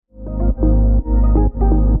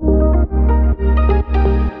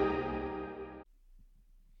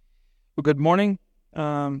Well, good morning.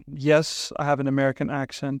 Yes, I have an American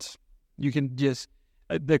accent. You can just,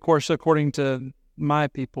 of course, according to my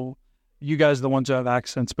people, you guys are the ones who have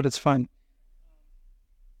accents, but it's fine.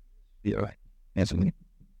 Yeah, right. Answer me.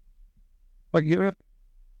 Like you.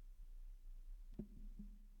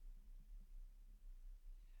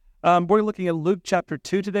 We're looking at Luke chapter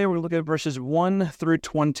 2 today. We're looking at verses 1 through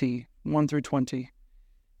 20. 1 through 20.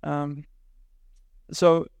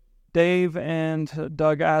 So Dave and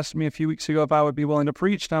Doug asked me a few weeks ago if I would be willing to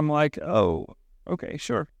preach, and I'm like, oh, okay,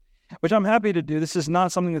 sure. Which I'm happy to do. This is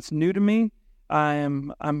not something that's new to me.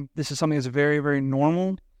 This is something that's very, very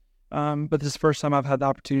normal. But this is the first time I've had the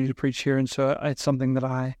opportunity to preach here, and so it's something that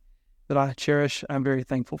I cherish. I'm very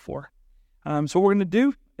thankful for. So what we're going to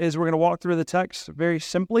do is we're going to walk through the text very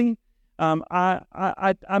simply.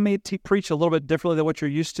 I may preach a little bit differently than what you're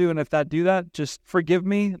used to, and if I do that, just forgive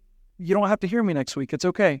me. You don't have to hear me next week. It's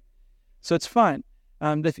okay. So it's fine.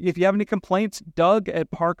 If you have any complaints, Doug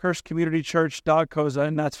at Parkhurst Community Church, Doug Koza,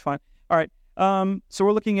 and that's fine. All right. So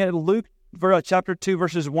we're looking at Luke chapter 2,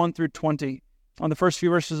 verses 1 through 20. On the first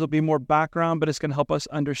few verses, there'll be more background, but it's going to help us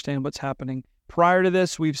understand what's happening. Prior to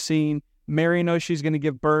this, we've seen Mary knows she's going to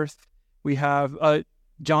give birth. We have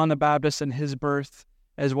John the Baptist and his birth,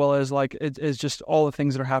 as well as it's just all the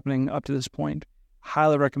things that are happening up to this point.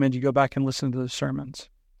 Highly recommend you go back and listen to those sermons.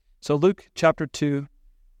 So Luke chapter 2,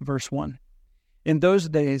 verse 1. In those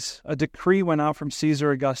days, a decree went out from Caesar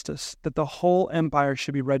Augustus that the whole empire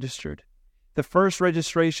should be registered. The first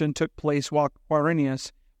registration took place while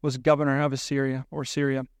Quirinius was governor of Syria.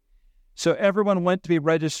 So everyone went to be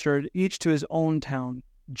registered, each to his own town.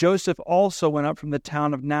 Joseph also went up from the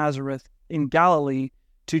town of Nazareth in Galilee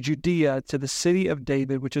to Judea, to the city of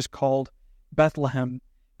David, which is called Bethlehem,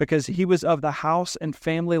 because he was of the house and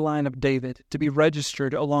family line of David, to be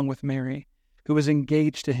registered along with Mary, who was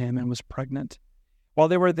engaged to him and was pregnant. While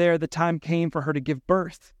they were there, the time came for her to give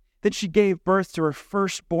birth. Then she gave birth to her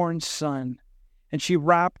firstborn son, and she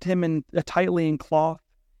wrapped him tightly in cloth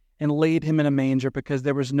and laid him in a manger because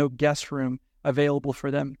there was no guest room available for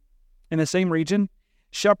them. In the same region,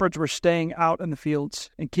 shepherds were staying out in the fields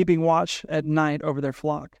and keeping watch at night over their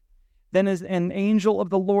flock. Then as an angel of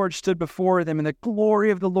the Lord stood before them, and the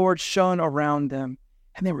glory of the Lord shone around them,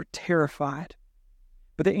 and they were terrified.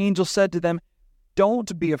 But the angel said to them,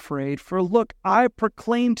 "Don't be afraid, for look, I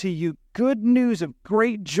proclaim to you good news of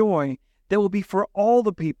great joy that will be for all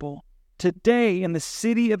the people. Today in the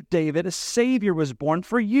city of David a Savior was born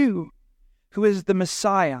for you, who is the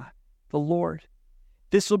Messiah, the Lord.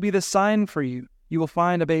 This will be the sign for you. You will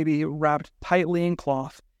find a baby wrapped tightly in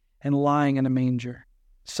cloth and lying in a manger."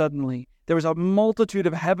 Suddenly there was a multitude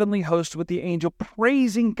of heavenly hosts with the angel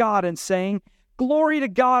praising God and saying, "Glory to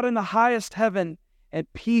God in the highest heaven,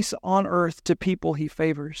 and peace on earth to people he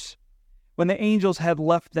favors." When the angels had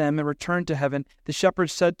left them and returned to heaven, the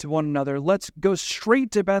shepherds said to one another, "Let's go straight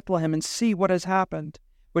to Bethlehem and see what has happened,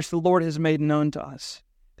 which the Lord has made known to us."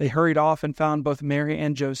 They hurried off and found both Mary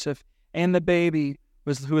and Joseph and the baby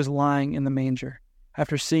who was lying in the manger.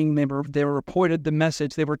 After seeing them, they were reported the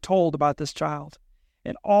message they were told about this child.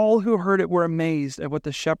 And all who heard it were amazed at what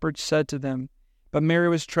the shepherds said to them. But Mary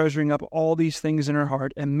was treasuring up all these things in her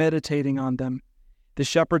heart and meditating on them. The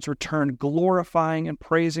shepherds returned, glorifying and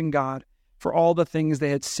praising God for all the things they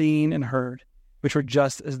had seen and heard, which were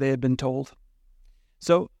just as they had been told.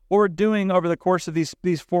 So what we're doing over the course of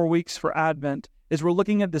these 4 weeks for Advent is we're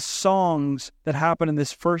looking at the songs that happen in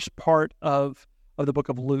this first part of the book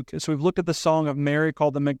of Luke. So we've looked at the song of Mary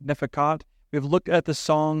called the Magnificat. We've looked at the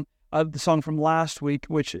song from last week,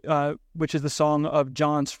 which is the song of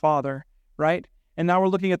John's father, right? And now we're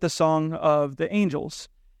looking at the song of the angels.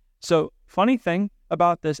 So funny thing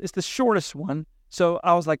about this, it's the shortest one. So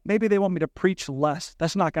I was like, maybe they want me to preach less.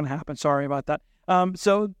 That's not going to happen. Sorry about that.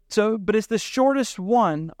 But it's the shortest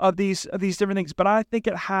one of these different things. But I think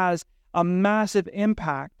it has a massive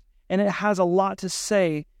impact, and it has a lot to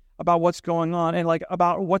say about what's going on, and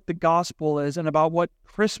about what the gospel is, and about what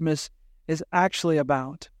Christmas is actually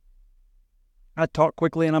about. I talk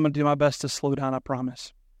quickly, and I'm going to do my best to slow down, I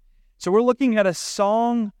promise. So we're looking at a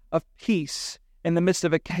song of peace in the midst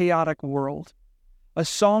of a chaotic world. A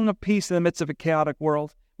song of peace in the midst of a chaotic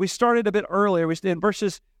world. We started a bit earlier. In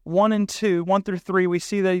verses 1 through 3, we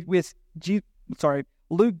see that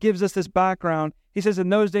Luke gives us this background. He says, in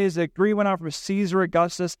those days, a decree went out from Caesar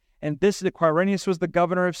Augustus, and Quirinius was the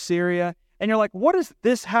governor of Syria. And you're like, what does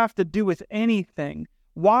this have to do with anything?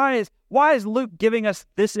 Why is Luke giving us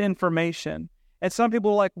this information? And some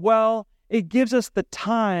people are like, well, it gives us the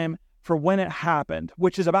time for when it happened,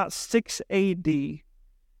 which is about 6 A.D.,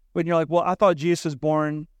 when you're like, well, I thought Jesus was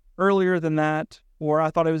born earlier than that, or I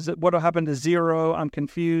thought it was what happened to 0. I'm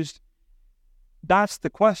confused. That's the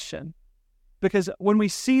question. Because when we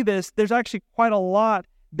see this, there's actually quite a lot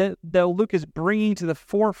that Luke is bringing to the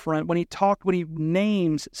forefront when he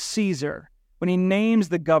names Caesar, when he names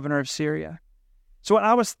the governor of Syria. So when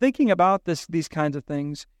I was thinking about these kinds of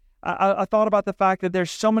things, I thought about the fact that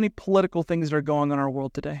there's so many political things that are going on in our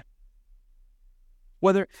world today.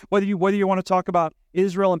 Whether you want to talk about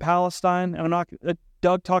Israel and Palestine, and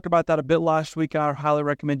Doug talked about that a bit last week. I highly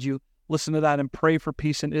recommend you listen to that and pray for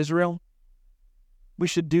peace in Israel. We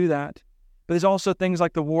should do that. But there's also things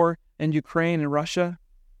like the war in Ukraine and Russia.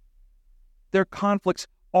 There are conflicts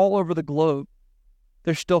all over the globe.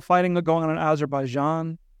 There's still fighting going on in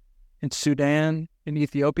Azerbaijan, in Sudan, in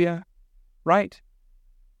Ethiopia, right?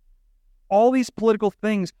 All these political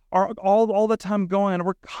things are all the time going on.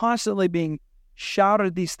 We're constantly being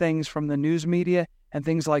shouted these things from the news media and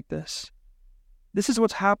things like this. This is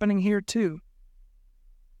what's happening here too.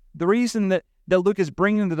 The reason that Luke is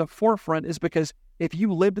bringing to the forefront is because if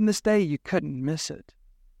you lived in this day, you couldn't miss it.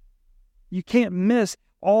 You can't miss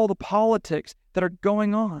all the politics that are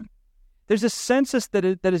going on. There's a census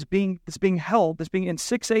that's being held, that's being in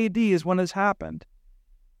 6 AD is when it's happened.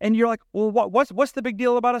 And you're like, well, what's the big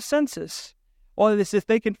deal about a census? Well, it's if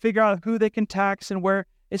they can figure out who they can tax and where.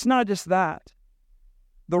 It's not just that.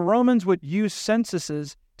 The Romans would use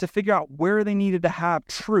censuses to figure out where they needed to have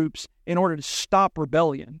troops in order to stop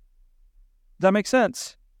rebellion. Does that make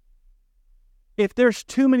sense? If there's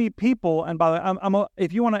too many people, and by the way,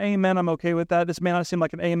 if you want to amen, I'm okay with that. This may not seem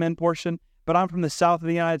like an amen portion, but I'm from the south of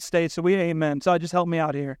the United States, so we amen. So just help me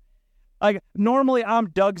out here. Like normally, I'm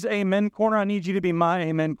Doug's amen corner. I need you to be my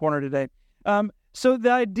amen corner today. So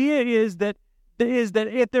the idea is that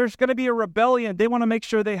if there's going to be a rebellion, they want to make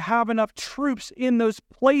sure they have enough troops in those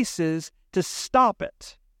places to stop it.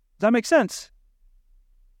 Does that make sense?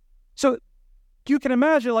 So you can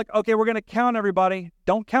imagine, like, okay, we're going to count everybody.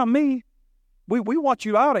 Don't count me. We want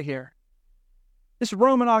you out of here. This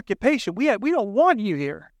Roman occupation, we don't want you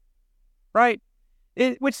here, right?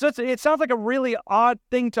 It sounds like a really odd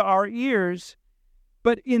thing to our ears,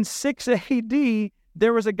 but in 6 AD,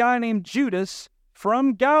 there was a guy named Judas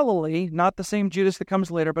from Galilee, not the same Judas that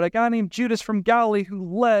comes later, but a guy named Judas from Galilee who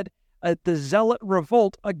led the zealot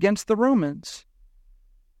revolt against the Romans.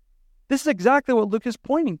 This is exactly what Luke is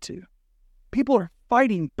pointing to. People are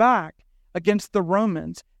fighting back against the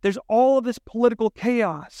Romans. There's all of this political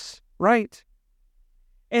chaos, right?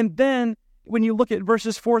 And then when you look at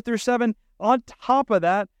verses 4-7, on top of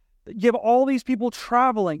that, you have all these people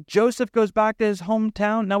traveling. Joseph goes back to his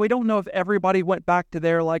hometown. Now, we don't know if everybody went back to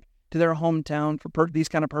their hometown for these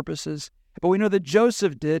kind of purposes, but we know that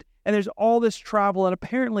Joseph did, and there's all this travel, and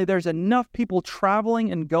apparently there's enough people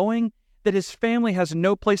traveling and going that his family has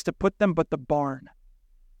no place to put them but the barn.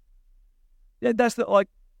 That's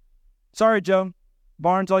sorry, Joe,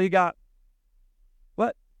 barn's all you got.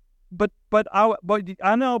 What? But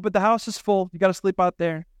I know, but the house is full. You got to sleep out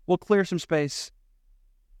there. We'll clear some space.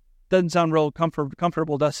 Doesn't sound real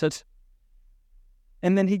comfortable, does it?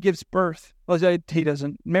 And then he gives birth. Well, he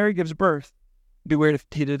doesn't. Mary gives birth. It'd be weird if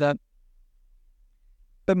he did that.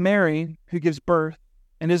 But Mary, who gives birth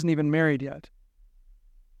and isn't even married yet.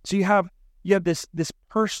 So you have this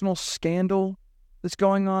personal scandal that's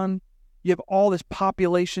going on. You have all this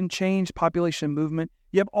population change, population movement.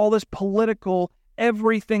 You have all this political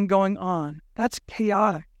everything going on. That's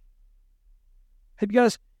chaotic. Have you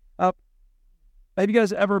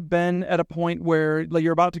guys ever been at a point where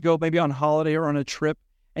you're about to go maybe on holiday or on a trip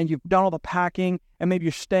and you've done all the packing and maybe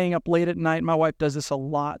you're staying up late at night? My wife does this a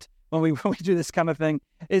lot when we do this kind of thing.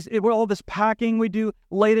 All this packing we do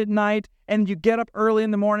late at night, and you get up early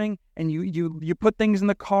in the morning and you put things in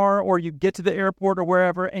the car, or you get to the airport or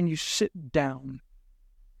wherever and you sit down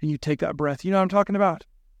and you take that breath. You know what I'm talking about?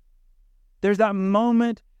 There's that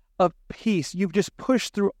moment of peace. You've just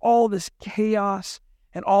pushed through all this chaos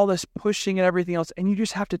and all this pushing and everything else, and you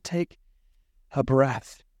just have to take a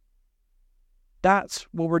breath. That's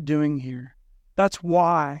what we're doing here. That's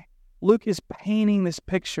why Luke is painting this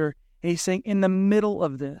picture, and he's saying in the middle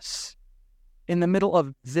of this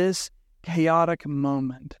chaotic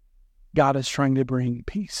moment, God is trying to bring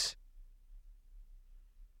peace.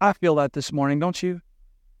 I feel that this morning, don't you?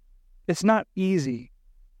 It's not easy.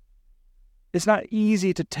 It's not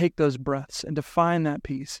easy to take those breaths and to find that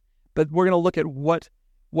peace, but we're going to look at what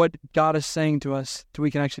God is saying to us so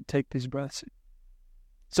we can actually take these breaths.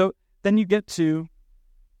 So then you get to,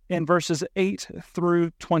 in verses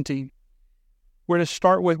 8-20, we're going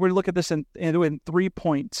to look at this in 3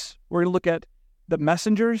 points. We're going to look at the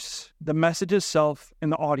messengers, the message itself,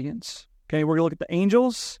 and the audience. Okay, we're going to look at the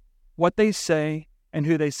angels, what they say, and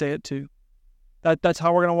who they say it to. That's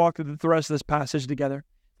how we're going to walk through the rest of this passage together.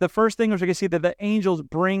 the first thing which we can see that the angels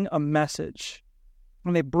bring a message.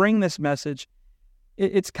 When they bring this message,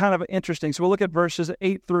 it's kind of interesting. So we'll look at verses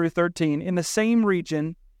 8 through 13. In the same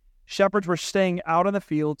region, shepherds were staying out in the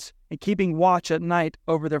fields and keeping watch at night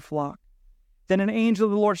over their flock. Then an angel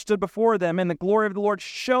of the Lord stood before them, and the glory of the Lord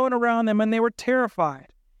shone around them, and they were terrified.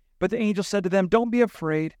 But the angel said to them, "Don't be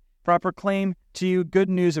afraid, for I proclaim to you good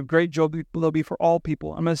news of great joy will be for all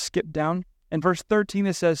people." I'm going to skip down. In verse 13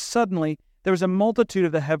 it says, "Suddenly there was a multitude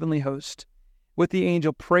of the heavenly host with the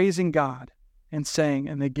angel praising God and saying,"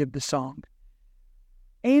 and they give the song.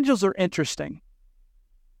 Angels are interesting.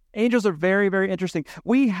 Angels are very, very interesting.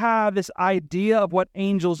 We have this idea of what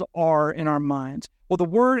angels are in our minds. Well, the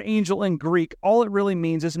word angel in Greek, all it really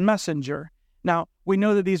means is messenger. Now, we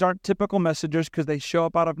know that these aren't typical messengers because they show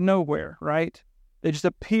up out of nowhere, right? They just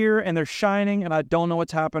appear and they're shining, and I don't know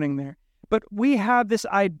what's happening there. But we have this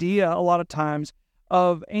idea a lot of times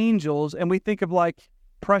of angels, and we think of like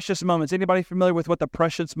precious moments. Anybody familiar with what the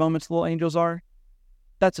precious moments little angels are?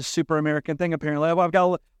 That's a super American thing, apparently. I've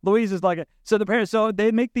got Louise is like it. So the parents, so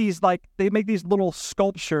they make these little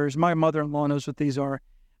sculptures. My mother-in-law knows what these are.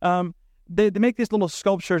 They make these little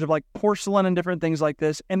sculptures of like porcelain and different things like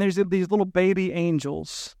this. And there's these little baby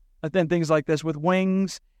angels and things like this with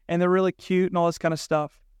wings, and they're really cute and all this kind of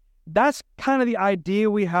stuff. That's kind of the idea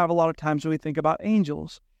we have a lot of times when we think about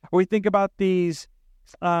angels. Or we think about these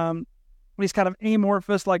kind of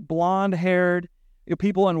amorphous, like blonde-haired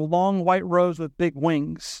people in long white robes with big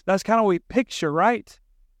wings. That's kind of what we picture, right?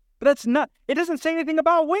 But that's not, it doesn't say anything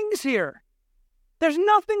about wings here. There's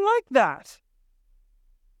nothing like that.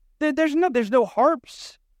 There's no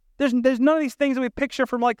harps. There's none of these things that we picture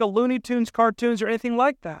from like the Looney Tunes cartoons or anything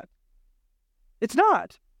like that. It's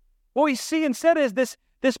not. What we see instead is this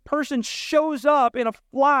person shows up in a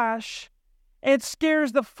flash and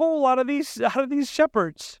scares the fool out of these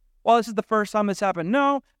shepherds. Well, this is the first time this happened.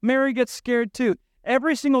 No, Mary gets scared too.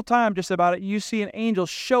 Every single time, just about it, you see an angel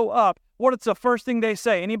show up. What's the first thing they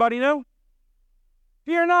say? Anybody know?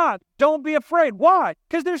 Fear not. Don't be afraid. Why?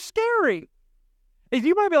 Because they're scary.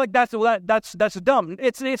 You might be like, that's dumb.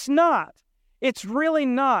 It's not. It's really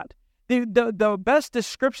not. The best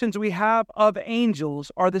descriptions we have of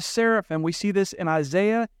angels are the seraphim. We see this in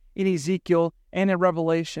Isaiah, in Ezekiel, and in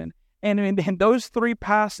Revelation. And in those three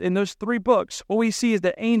books, what we see is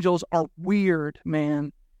that angels are weird,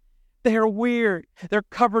 man. They're weird. They're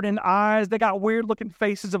covered in eyes. They got weird-looking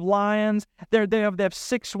faces of lions. They have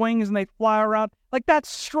 6 wings and they fly around. Like, that's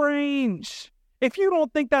strange. If you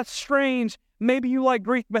don't think that's strange, maybe you like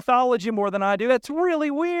Greek mythology more than I do. That's really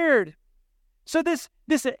weird. So this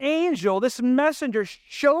angel, this messenger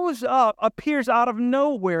shows up, appears out of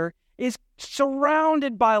nowhere, is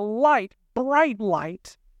surrounded by light, bright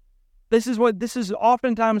light. This is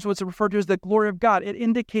oftentimes what's referred to as the glory of God. It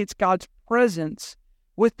indicates God's presence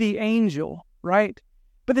with the angel, right?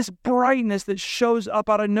 But this brightness that shows up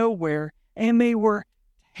out of nowhere, and they were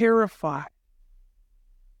terrified.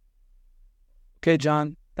 Okay,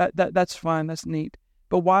 John, that's fine, that's neat.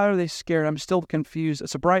 But why are they scared? I'm still confused.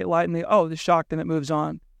 It's a bright light, and they're shocked, and it moves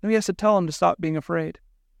on. Then he has to tell them to stop being afraid.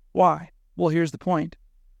 Why? Well, here's the point.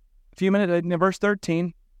 A few minutes in verse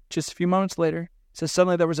 13, just a few moments later, it says,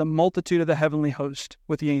 suddenly there was a multitude of the heavenly host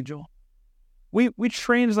with the angel. We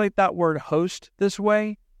translate that word host this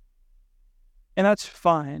way, and that's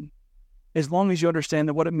fine, as long as you understand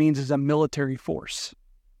that what it means is a military force.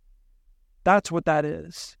 That's what that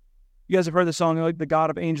is. You guys have heard the song, like, the God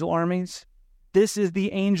of Angel Armies? This is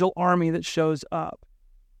the angel army that shows up.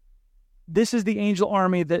 This is the angel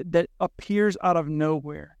army that appears out of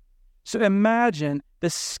nowhere. So imagine the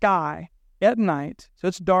sky at night. So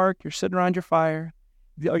it's dark, you're sitting around your fire,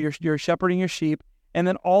 you're shepherding your sheep, and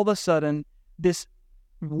then all of a sudden, this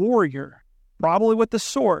warrior, probably with the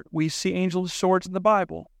sword, we see angels' swords in the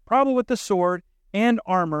Bible, probably with the sword and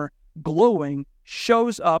armor glowing,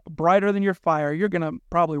 shows up brighter than your fire. You're going to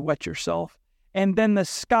probably wet yourself. And then the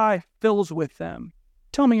sky fills with them.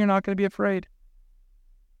 Tell me you're not going to be afraid.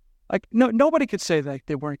 Like, nobody could say that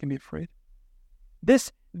they weren't going to be afraid.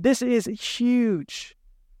 This is huge.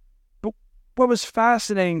 But what was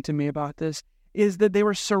fascinating to me about this is that they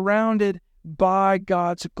were surrounded by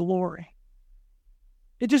God's glory.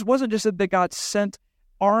 It just wasn't just that God sent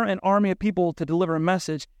an army of people to deliver a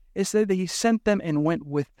message. It said that he sent them and went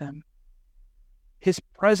with them. His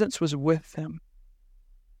presence was with them.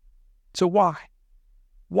 So why?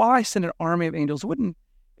 Why send an army of angels? It wouldn't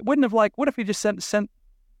have, like, what if he just sent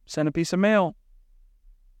a piece of mail?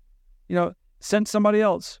 Sent somebody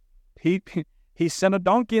else. He sent a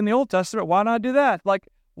donkey in the Old Testament. Why not do that? Like,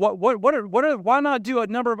 why not do a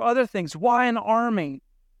number of other things? Why an army?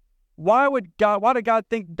 Why did God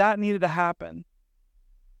think that needed to happen?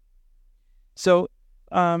 So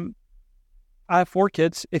I have 4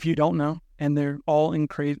 kids, if you don't know, and they're all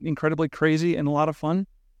incredibly crazy and a lot of fun.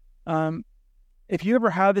 If you ever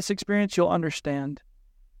have this experience, you'll understand.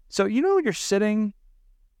 So you're sitting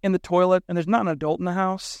in the toilet and there's not an adult in the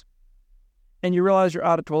house, and you realize you're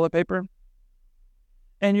out of toilet paper,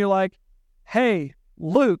 and you're like, hey,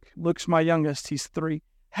 Luke's my youngest, he's 3.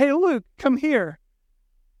 Hey, Luke, come here.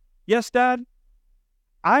 Yes, Dad?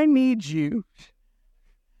 I need you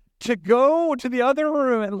to go to the other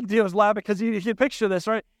room. And Leo's laughing because you can picture this,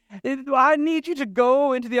 right? I need you to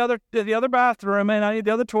go into the other bathroom, and I need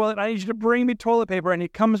the other toilet. I need you to bring me toilet paper. And he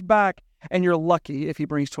comes back, and you're lucky if he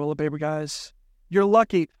brings toilet paper, guys. You're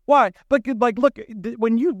lucky. Why? But look,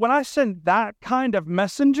 when I send that kind of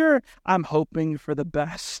messenger, I'm hoping for the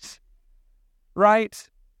best, right?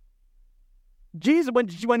 Jesus,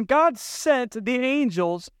 when God sent the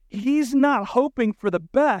angels, he's not hoping for the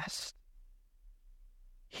best.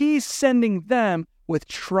 He's sending them with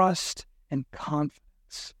trust and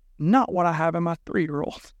confidence. Not what I have in my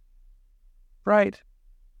 3-year-old. Right?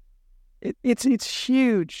 It's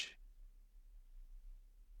huge.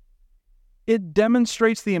 It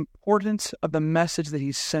demonstrates the importance of the message that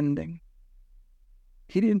he's sending.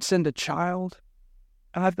 He didn't send a child.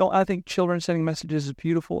 And I think children sending messages is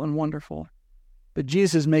beautiful and wonderful. But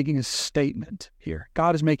Jesus is making a statement here.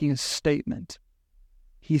 God is making a statement.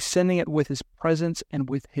 He's sending it with his presence and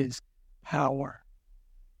with his power.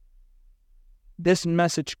 This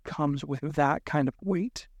message comes with that kind of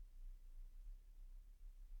weight.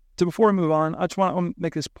 So before we move on, I just want to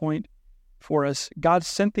make this point for us. God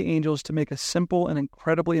sent the angels to make a simple and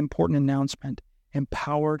incredibly important announcement,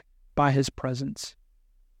 empowered by his presence.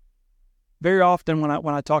 Very often when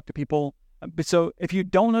I talk to people, so if you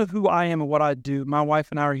don't know who I am and what I do, my wife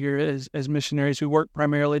and I are here as missionaries who work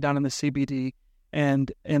primarily down in the CBD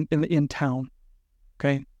and in town.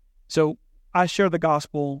 Okay? So I share the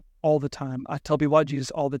gospel all the time. I tell people about Jesus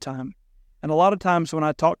all the time. And a lot of times when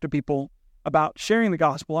I talk to people about sharing the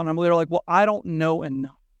gospel, and I'm literally like, well, I don't know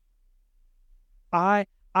enough. I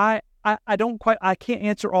can't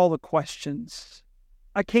answer all the questions.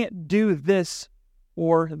 I can't do this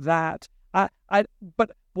or that.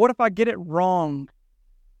 But what if I get it wrong?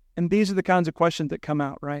 And these are the kinds of questions that come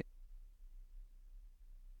out, right?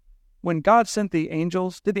 When God sent the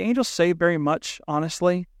angels, did the angels say very much,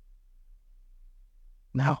 honestly?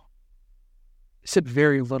 No. They said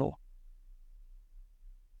very little.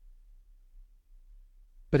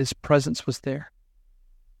 But his presence was there.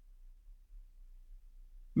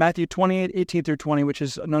 Matthew 28:18-20, which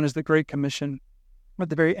is known as the Great Commission, at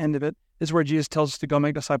the very end of it, is where Jesus tells us to go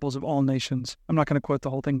make disciples of all nations. I'm not going to quote the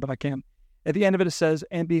whole thing, but I can. At the end of it, it says,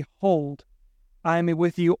 and behold, I am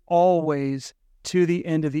with you always to the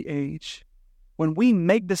end of the age. When we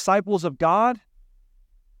make disciples of God,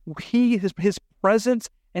 his presence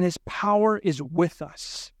and his power is with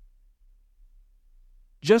us.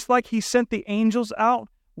 Just like he sent the angels out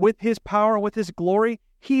with his power, with his glory,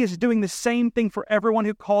 he is doing the same thing for everyone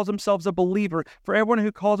who calls themselves a believer, for everyone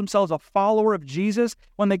who calls themselves a follower of Jesus.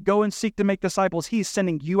 When they go and seek to make disciples, he's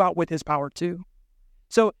sending you out with his power too.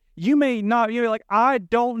 So you may not, you're like, I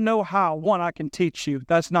don't know how. One, I can teach you.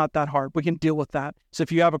 That's not that hard. We can deal with that. So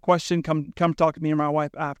if you have a question, come talk to me or my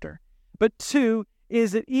wife after. But 2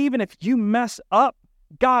 is that even if you mess up,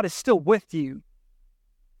 God is still with you.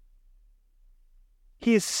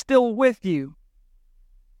 He is still with you.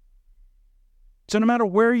 So no matter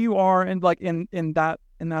where you are in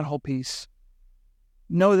that whole piece,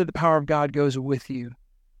 know that the power of God goes with you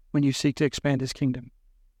when you seek to expand his kingdom.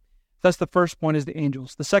 That's the first point, is the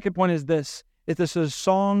angels. The second point is this. This is a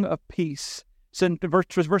song of peace. So in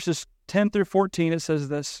verses 10-14, it says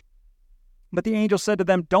this. But the angel said to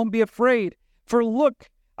them, don't be afraid, for look,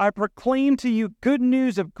 I proclaim to you good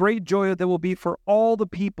news of great joy that will be for all the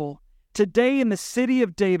people. Today in the city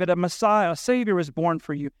of David, a Messiah, a Savior was born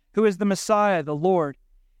for you, who is the Messiah, the Lord.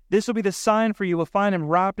 This will be the sign for you. You will find him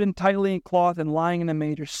wrapped in tightly in cloth and lying in a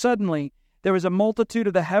manger. Suddenly, there was a multitude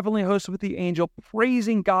of the heavenly hosts with the angel,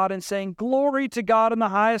 praising God and saying, glory to God in the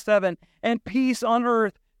highest heaven, and peace on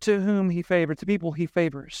earth to whom he favors, to people he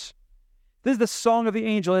favors. This is the song of the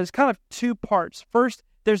angel. It's kind of 2 parts. First,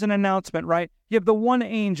 there's an announcement, right? You have the one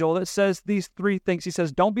angel that says these 3 things. He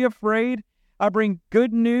says, don't be afraid. I bring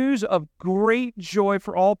good news of great joy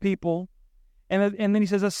for all people. And then he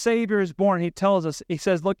says, a Savior is born. He tells us, he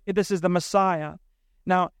says, look, this is the Messiah.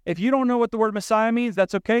 Now, if you don't know what the word Messiah means,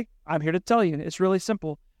 that's okay. I'm here to tell you. It's really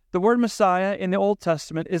simple. The word Messiah in the Old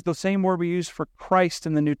Testament is the same word we use for Christ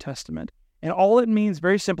in the New Testament. And all it means,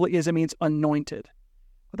 very simply, is it means anointed.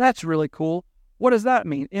 Well, that's really cool. What does that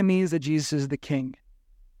mean? It means that Jesus is the King.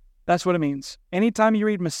 That's what it means. Anytime you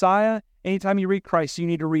read Messiah, anytime you read Christ, you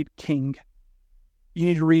need to read King. You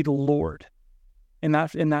need to read Lord in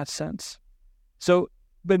that sense. So,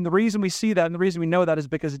 but the reason we see that and the reason we know that is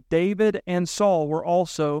because David and Saul were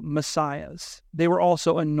also messiahs. They were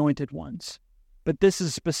also anointed ones. But this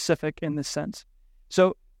is specific in this sense.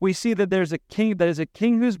 So we see that there's a king, that is a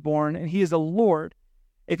king who's born, and he is a Lord.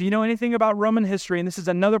 If you know anything about Roman history, and this is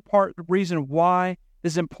another reason why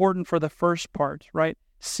this is important for the first part, right?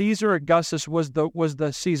 Caesar Augustus was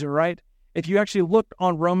the Caesar, right? If you actually look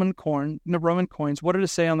on Roman coins, what did it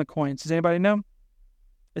say on the coins? Does anybody know?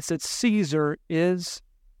 It said Caesar is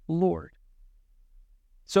Lord.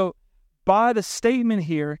 So by the statement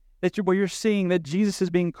here, where you're seeing that Jesus is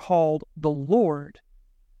being called the Lord,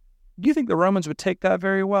 do you think the Romans would take that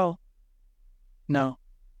very well? No.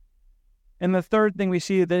 And the third thing we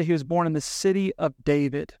see is that he was born in the city of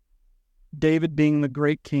David. David being the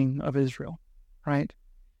great king of Israel, right?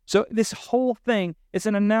 So this whole thing is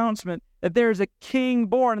an announcement that there is a king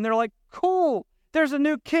born, and they're like, cool, there's a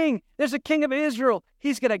new king. There's a king of Israel.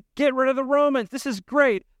 He's going to get rid of the Romans. This is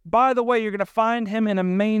great. By the way, you're going to find him in a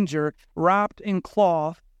manger wrapped in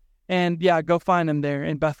cloth, and yeah, go find him there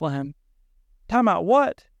in Bethlehem. Time out,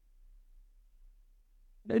 what?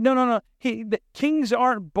 No. The kings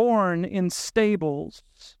aren't born in stables.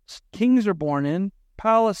 Kings are born in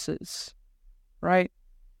palaces, right?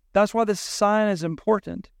 That's why this sign is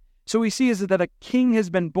important. So we see is that a king has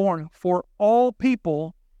been born for all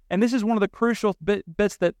people, and this is one of the crucial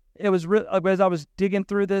bits that it was as I was digging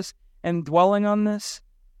through this and dwelling on this,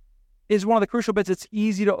 is one of the crucial bits it's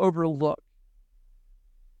easy to overlook.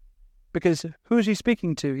 Because who is he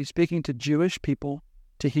speaking to? He's speaking to Jewish people,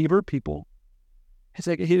 to Hebrew people. And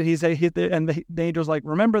the angel's like,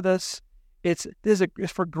 remember this. It's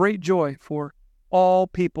for great joy for all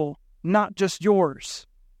people, not just yours.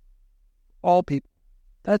 All people.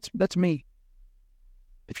 That's me.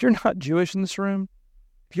 If you're not Jewish in this room,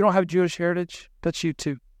 if you don't have Jewish heritage, that's you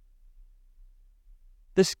too.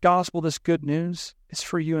 This gospel, this good news, is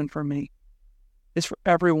for you and for me. It's for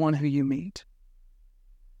everyone who you meet.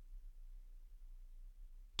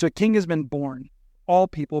 So a king has been born, all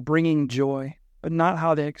people bringing joy, but not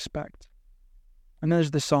how they expect. And then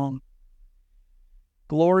there's the song,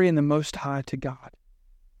 glory in the Most High to God,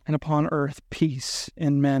 and upon earth peace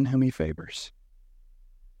in men whom he favors.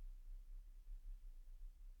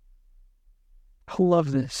 I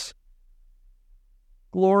love this.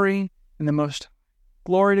 Glory in the Most High.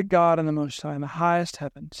 Glory to God in the Most High, in the highest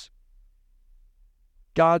heavens.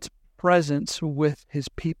 God's presence with his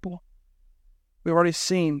people. We've already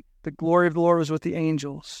seen the glory of the Lord was with the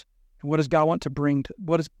angels. And what does God want to bring?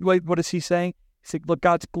 What is he saying? He said, look,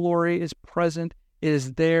 God's glory is present. It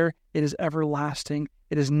is there. It is everlasting.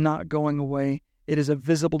 It is not going away. It is a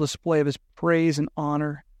visible display of his praise and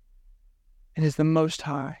honor. It is the Most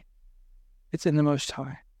High. It's in the Most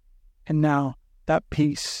High. And now that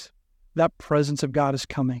peace, that presence of God is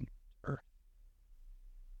coming to earth.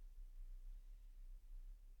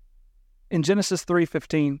 In Genesis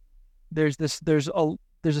 3:15, there's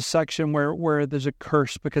a section where there's a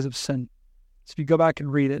curse because of sin. So if you go back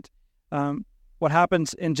and read it, what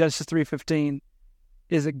happens in Genesis 3:15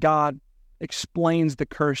 is that God explains the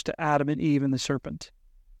curse to Adam and Eve and the serpent.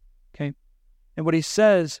 Okay? And what he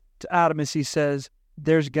says to Adam is he says,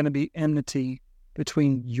 there's going to be enmity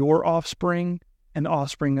between your offspring and the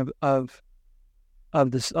offspring of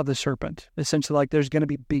the serpent. Essentially, like there's going to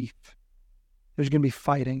be beef. There's going to be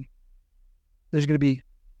fighting. There's going to be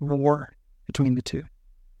war between the two.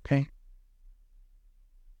 Okay?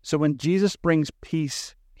 So when Jesus brings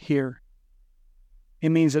peace here, it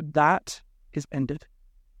means that is ended.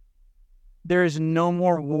 There is no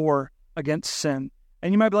more war against sin.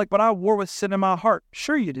 And you might be like, but I war with sin in my heart.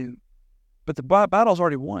 Sure you do. But the battle's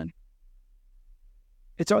already won.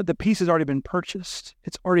 The peace has already been purchased.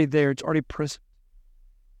 It's already there. It's already present.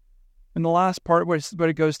 And the last part where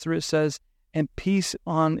it goes through, it says, and peace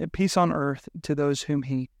on earth to those whom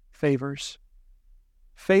he favors.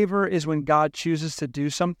 Favor is when God chooses to do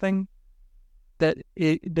something that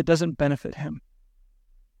doesn't benefit him.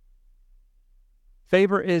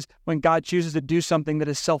 Favor is when God chooses to do something that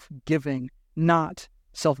is self-giving, not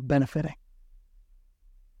self-benefiting.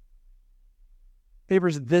 Favor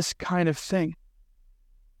is this kind of thing.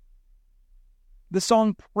 The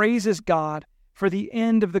song praises God for the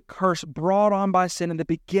end of the curse brought on by sin and the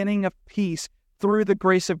beginning of peace through the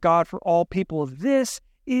grace of God for all people. This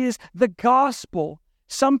is the gospel.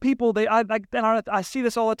 Some people, I see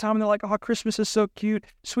this all the time, and they're like, oh, Christmas is so cute,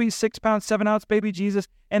 sweet 6 pound, 7 ounce baby Jesus,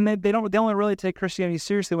 and they only really take Christianity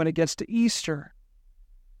seriously when it gets to Easter.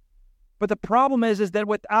 But the problem is that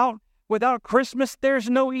without Christmas, there's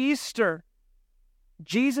no Easter.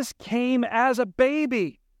 Jesus came as a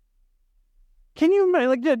baby. Can you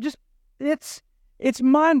imagine? It's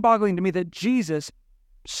mind-boggling to me that Jesus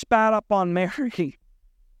spat up on Mary.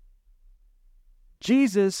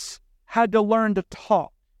 Jesus had to learn to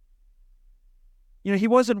talk. He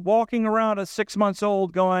wasn't walking around at 6 months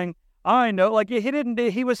old going, I know,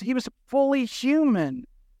 he was fully human.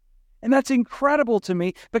 And that's incredible to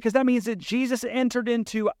me, because that means that Jesus entered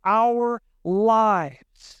into our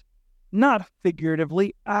lives, not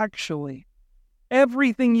figuratively, actually.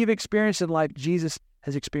 Everything you've experienced in life, Jesus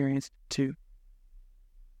has experienced too.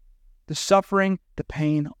 The suffering, the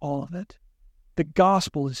pain, all of it. The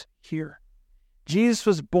gospel is here. Jesus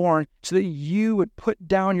was born so that you would put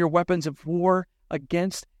down your weapons of war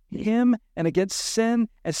against him and against sin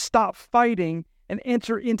and stop fighting and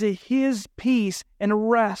enter into his peace and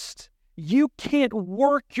rest. You can't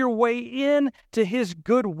work your way in to his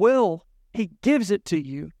goodwill. He gives it to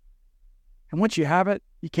you. And once you have it,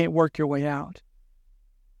 you can't work your way out.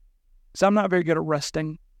 So I'm not very good at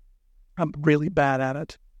resting. I'm really bad at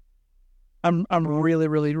it. I'm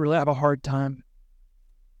really have a hard time.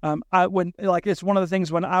 It's one of the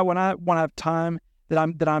things when I want to have time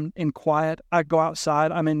that I'm in quiet, I go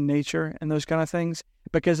outside, I'm in nature and those kind of things.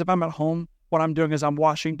 Because if I'm at home, what I'm doing is I'm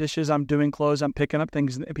washing dishes, I'm doing clothes, I'm picking up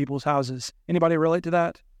things in people's houses. Anybody relate to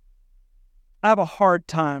that? I have a hard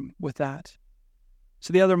time with that.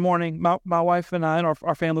 So the other morning, my wife and I and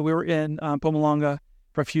our family, we were in Pumalanga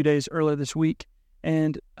for a few days earlier this week.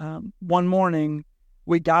 And one morning,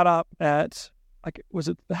 we got up at, was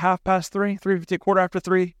it 3:30, 3:50,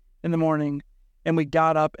 3:15 in the morning, and we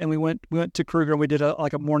got up and we went to Kruger and we did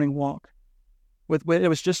a morning walk. It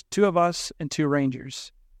was just two of us and two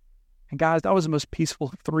rangers. And guys, that was the most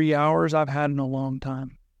peaceful 3 hours I've had in a long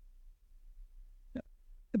time.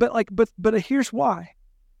 But here's why.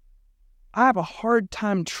 I have a hard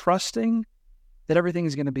time trusting that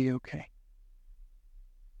everything's going to be okay.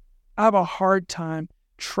 I have a hard time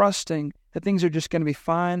trusting that things are just going to be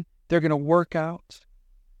fine. They're going to work out.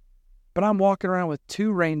 But I'm walking around with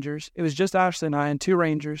two rangers. It was just Ashley and I and two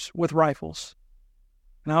rangers with rifles.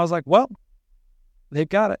 And I was like, well, they've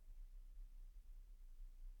got it.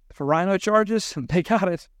 For rhino charges, they got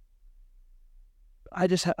it. I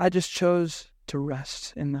just chose to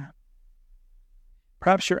rest in that.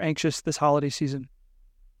 Perhaps you're anxious this holiday season.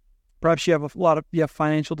 Perhaps you have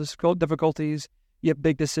financial difficulties. You have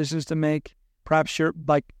big decisions to make. Perhaps your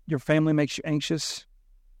family makes you anxious.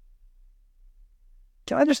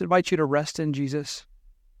 Can I just invite you to rest in Jesus?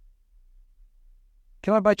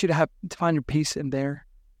 Can I invite you to find your peace in there?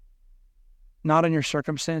 Not in your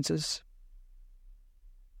circumstances.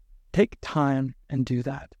 Take time and do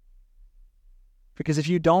that. Because if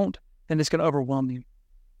you don't, then it's going to overwhelm you.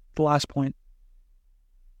 The last point.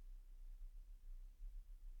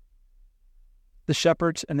 The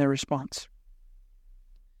shepherds and their response.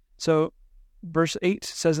 So, verse 8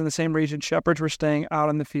 says, in the same region, shepherds were staying out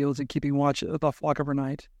in the fields and keeping watch of the flock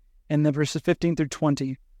overnight. And then verses 15 through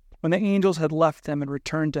 20, when the angels had left them and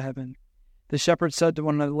returned to heaven, the shepherds said to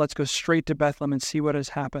one another, let's go straight to Bethlehem and see what has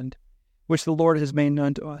happened, which the Lord has made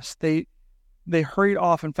known to us. They hurried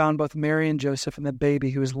off and found both Mary and Joseph and the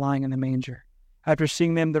baby who was lying in the manger. After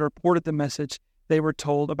seeing them, they reported the message they were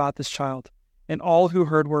told about this child. And all who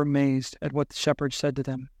heard were amazed at what the shepherds said to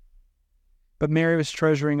them. But Mary was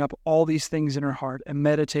treasuring up all these things in her heart and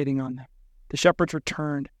meditating on them. The shepherds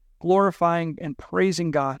returned, glorifying and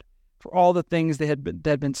praising God for all the things that had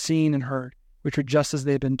been seen and heard, which were just as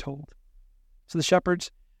they had been told. So the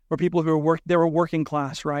shepherds were people who were working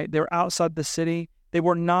class, right? They were outside the city. They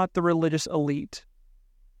were not the religious elite.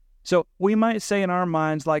 So we might say in our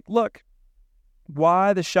minds, look,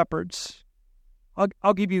 why the shepherds?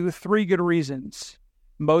 I'll give you 3 good reasons.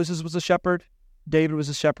 Moses was a shepherd. David was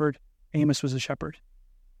a shepherd. Amos was a shepherd.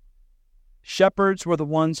 Shepherds were the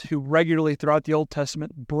ones who regularly throughout the Old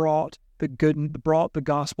Testament brought the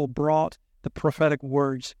gospel, brought the prophetic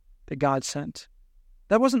words that God sent.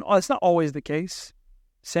 That's not always the case.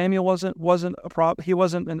 Samuel wasn't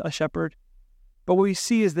a shepherd. But what we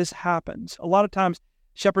see is this happens. A lot of times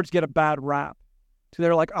shepherds get a bad rap. So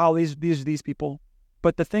they're like, oh, these are these people.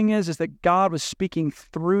 But the thing is that God was speaking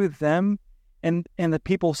through them, and the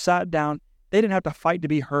people sat down. They didn't have to fight to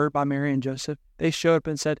be heard by Mary and Joseph. They showed up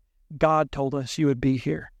and said, God told us you would be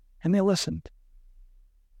here. And they listened.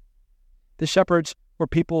 The shepherds were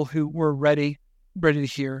people who were ready to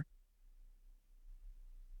hear.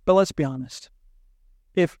 But let's be honest.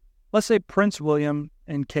 Let's say Prince William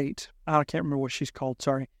and Kate, I can't remember what she's called,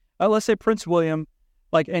 sorry. Let's say Prince William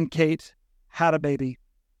and Kate had a baby.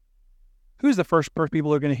 Who's the first people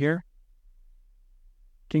who are going to hear?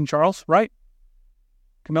 King Charles, right?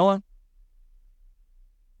 Camilla?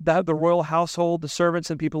 the royal household, the servants,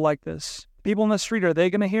 and people like this. People in the street, are they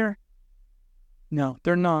going to hear? No,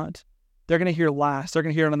 they're not. They're going to hear last. They're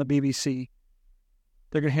going to hear it on the BBC.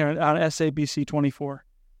 They're going to hear it on SABC 24.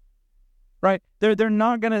 Right? They're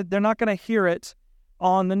not going to hear it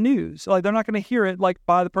on the news. Like, they're not going to hear it like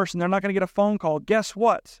by the person. They're not going to get a phone call. Guess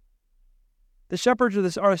what? The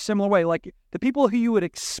shepherds are a similar way. Like, the people who you would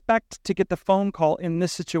expect to get the phone call in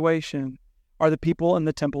this situation are the people in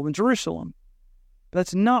the temple in Jerusalem. But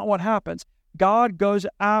that's not what happens. God goes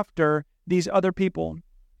after these other people.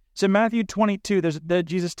 So in Matthew 22,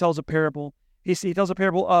 Jesus tells a parable. He tells a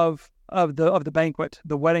parable of the banquet,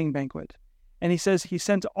 the wedding banquet. And he says he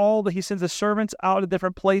sends the servants out to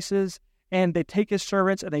different places, and they take his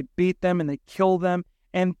servants and they beat them and they kill them.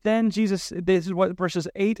 And then this is what verses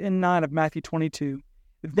 8 and 9 of Matthew 22.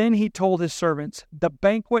 Then he told his servants, the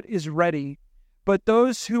banquet is ready, but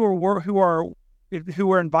those who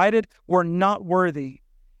were invited were not worthy.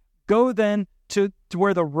 Go then to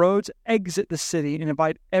where the roads exit the city and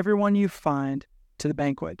invite everyone you find to the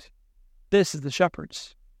banquet. This is the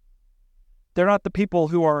shepherds. They're not the people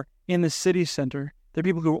who are in the city center. They're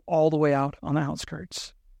people who are all the way out on the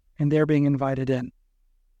outskirts, and they're being invited in.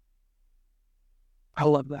 I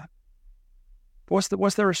love that. But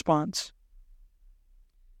what's their response?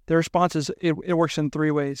 Their response is, it works in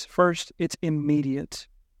three ways. First, it's immediate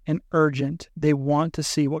and urgent. They want to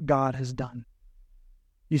see what God has done.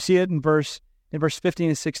 You see it in verse 15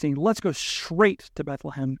 and 16. Let's go straight to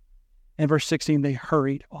Bethlehem. In verse 16, they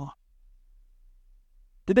hurried off.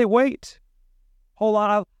 Did they wait? Hold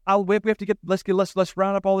on, I'll wait. Let's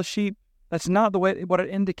round up all the sheep. That's not what it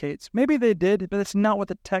indicates. Maybe they did, but that's not what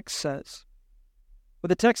the text says. What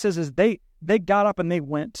the text says is they got up and they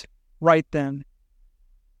went right then.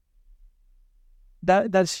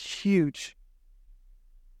 That's huge.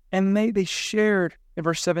 And they shared, in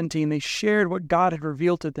verse 17, they shared what God had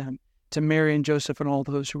revealed to them, to Mary and Joseph and all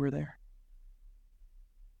those who were there.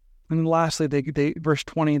 And then lastly, verse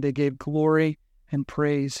 20, they gave glory and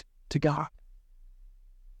praise to God.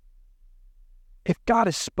 If God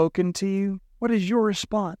has spoken to you, what is your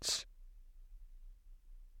response?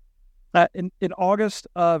 In August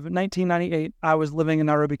of 1998, I was living in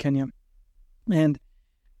Nairobi, Kenya. And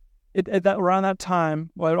around that time,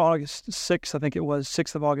 August 6th, I think it was,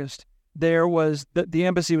 6th of August, there was, the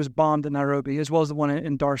embassy was bombed in Nairobi, as well as the one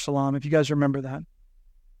in Dar es Salaam, if you guys remember that.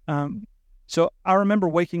 So I remember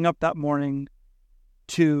waking up that morning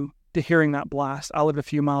to hearing that blast. I lived a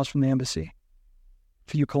few miles from the embassy.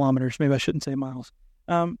 A few kilometers, maybe I shouldn't say miles.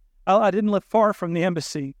 I didn't live far from the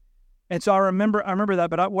embassy. And so I remember that,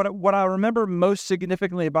 but what I remember most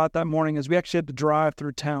significantly about that morning is we actually had to drive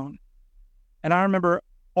through town. And I remember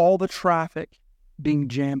all the traffic being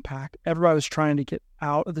jam-packed. Everybody was trying to get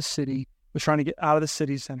out of the city, was trying to get out of the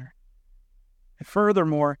city center. And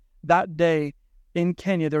furthermore, that day in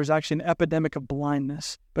Kenya, there was actually an epidemic of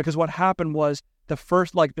blindness, because what happened was they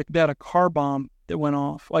had a car bomb that went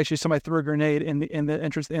off. Well, actually, somebody threw a grenade in the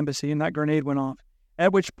entrance of the embassy, and that grenade went off.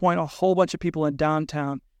 At which point, a whole bunch of people in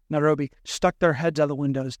downtown Nairobi stuck their heads out the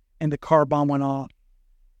windows, and the car bomb went off.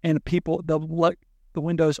 And the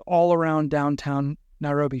windows all around downtown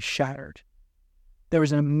Nairobi shattered. There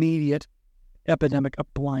was an immediate epidemic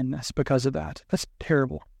of blindness because of that. That's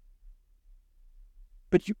terrible.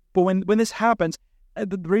 But when this happens,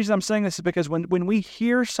 the reason I'm saying this is because when we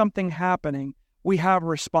hear something happening, we have a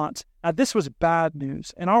response. Now, this was bad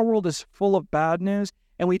news, and our world is full of bad news,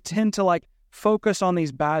 and we tend to focus on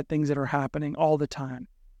these bad things that are happening all the time.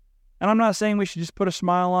 And I'm not saying we should just put a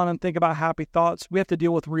smile on and think about happy thoughts. We have to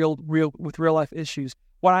deal with real life issues.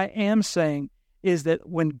 What I am saying is that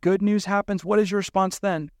when good news happens, what is your response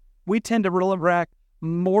then? We tend to react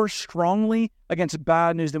more strongly against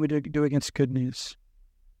bad news than we do against good news.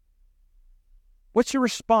 What's your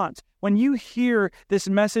response? When you hear this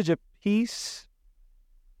message of peace,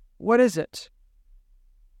 what is it?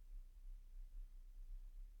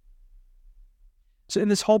 So in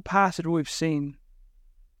this whole passage, what we've seen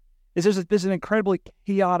is there's an incredibly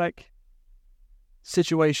chaotic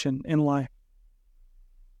situation in life.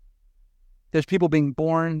 There's people being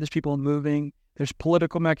born, there's people moving, there's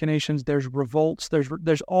political machinations, there's revolts,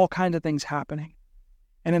 there's all kinds of things happening.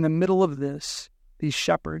 And in the middle of this, these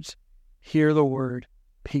shepherds hear the word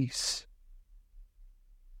peace,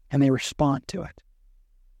 and they respond to it.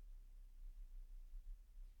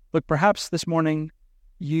 Look, perhaps this morning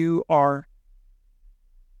you're a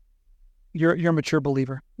mature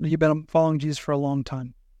believer. You've been following Jesus for a long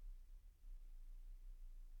time.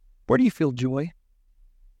 Where do you feel joy?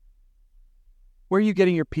 Where are you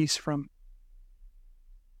getting your peace from?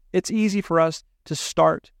 It's easy for us to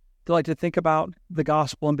start to think about the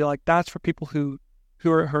gospel and be like, that's for people who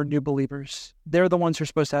who are new believers. They're the ones who are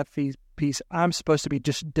supposed to have peace. I'm supposed to be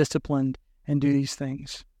just disciplined and do these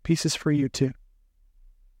things. Peace is for you too.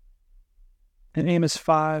 In Amos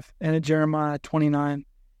 5 and in Jeremiah 29,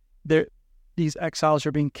 these exiles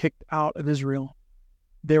are being kicked out of Israel.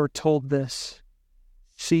 They were told this: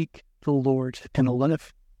 seek the Lord and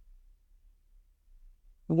live.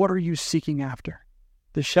 What are you seeking after?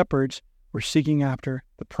 The shepherds were seeking after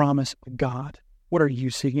the promise of God. What are you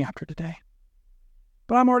seeking after today?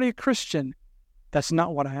 But I'm already a Christian. That's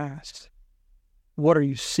not what I asked. What are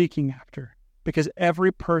you seeking after? Because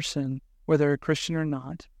every person, whether a Christian or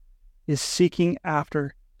not, is seeking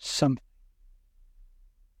after something.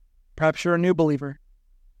 Perhaps you're a new believer.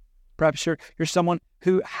 Perhaps you're someone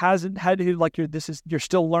who hasn't had to, like, you're you're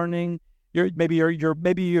still learning. You've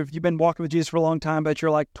been walking with Jesus for a long time, but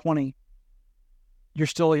you're like 20. You're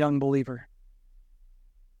still a young believer.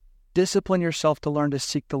 Discipline yourself to learn to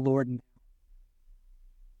seek the Lord.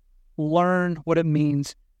 Learn what it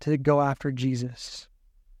means to go after Jesus.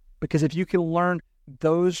 Because if you can learn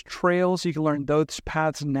those trails, you can learn those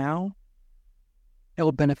paths now, it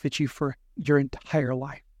will benefit you for your entire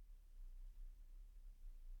life.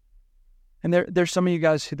 And there's some of you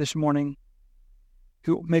guys who this morning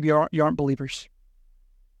who maybe you aren't believers.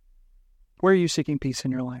 Where are you seeking peace in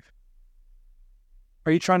your life?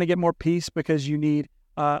 Are you trying to get more peace because you need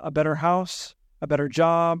a better house, a better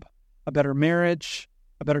job, a better marriage,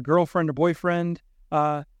 a better girlfriend or boyfriend,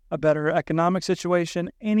 a better economic situation,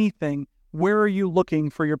 anything? Where are you looking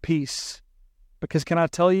for your peace? Because can I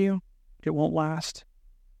tell you, it won't last.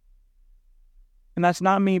 And that's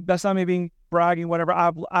not me being bragging, whatever.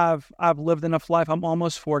 I've lived enough life. I'm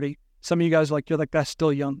almost 40. Some of you guys you're like, that's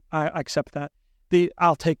still young. I accept that.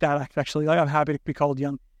 I'll take that actually. I'm happy to be called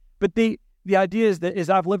young. But the idea is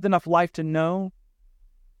I've lived enough life to know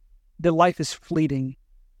that life is fleeting.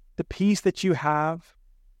 The peace that you have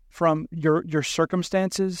from your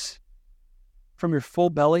circumstances, from your full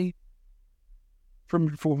belly, from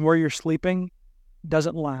where you're sleeping,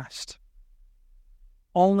 doesn't last.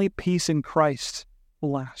 Only peace in Christ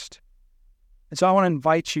will last. And so I want to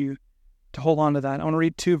invite you to hold on to that. I want to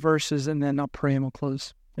read 2 verses and then I'll pray and we'll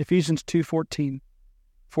close. Ephesians 2:14.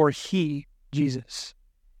 For he, Jesus,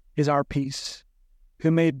 is our peace,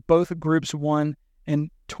 who made both groups one and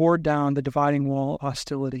tore down the dividing wall of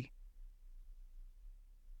hostility.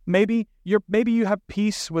 Maybe you have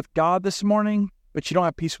peace with God this morning, but you don't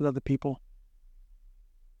have peace with other people.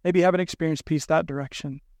 Maybe you haven't experienced peace that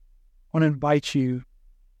direction. I want to invite you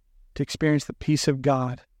to experience the peace of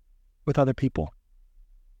God with other people.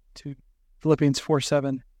 To Philippians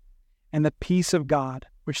 4:7. And the peace of God,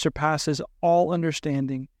 which surpasses all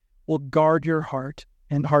understanding, will guard your hearts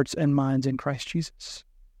and minds in Christ Jesus.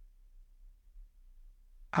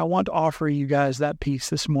 I want to offer you guys that peace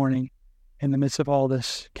this morning in the midst of all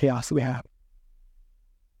this chaos that we have.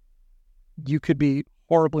 You could be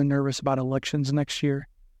horribly nervous about elections next year.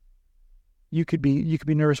 You could be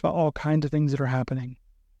nervous about all kinds of things that are happening.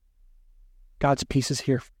 God's peace is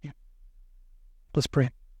here for you. Let's pray.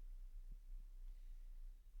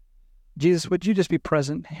 Jesus, would you just be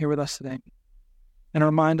present here with us today and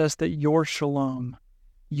remind us that your shalom,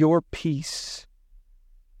 your peace,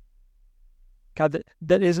 God,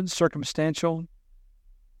 that isn't circumstantial,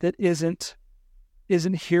 that isn't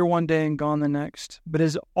here one day and gone the next, but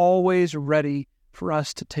is always ready for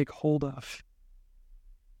us to take hold of.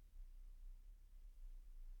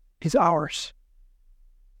 Is ours.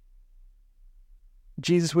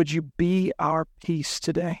 Jesus, would you be our peace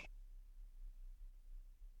today?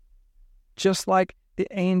 Just like the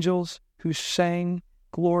angels who sang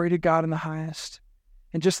glory to God in the highest,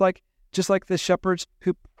 and just like the shepherds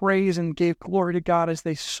who praised and gave glory to God as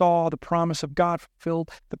they saw the promise of God fulfilled,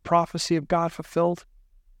 the prophecy of God fulfilled,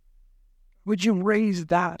 would you raise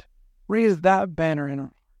that banner in our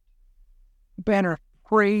heart, a banner of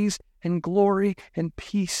praise and glory and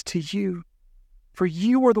peace to you. For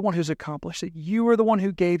you are the one who's accomplished it. You are the one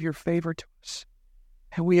who gave your favor to us,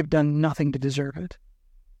 and we have done nothing to deserve it.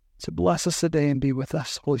 So bless us today and be with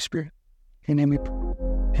us, Holy Spirit. In your name we pray.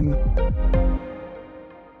 Amen.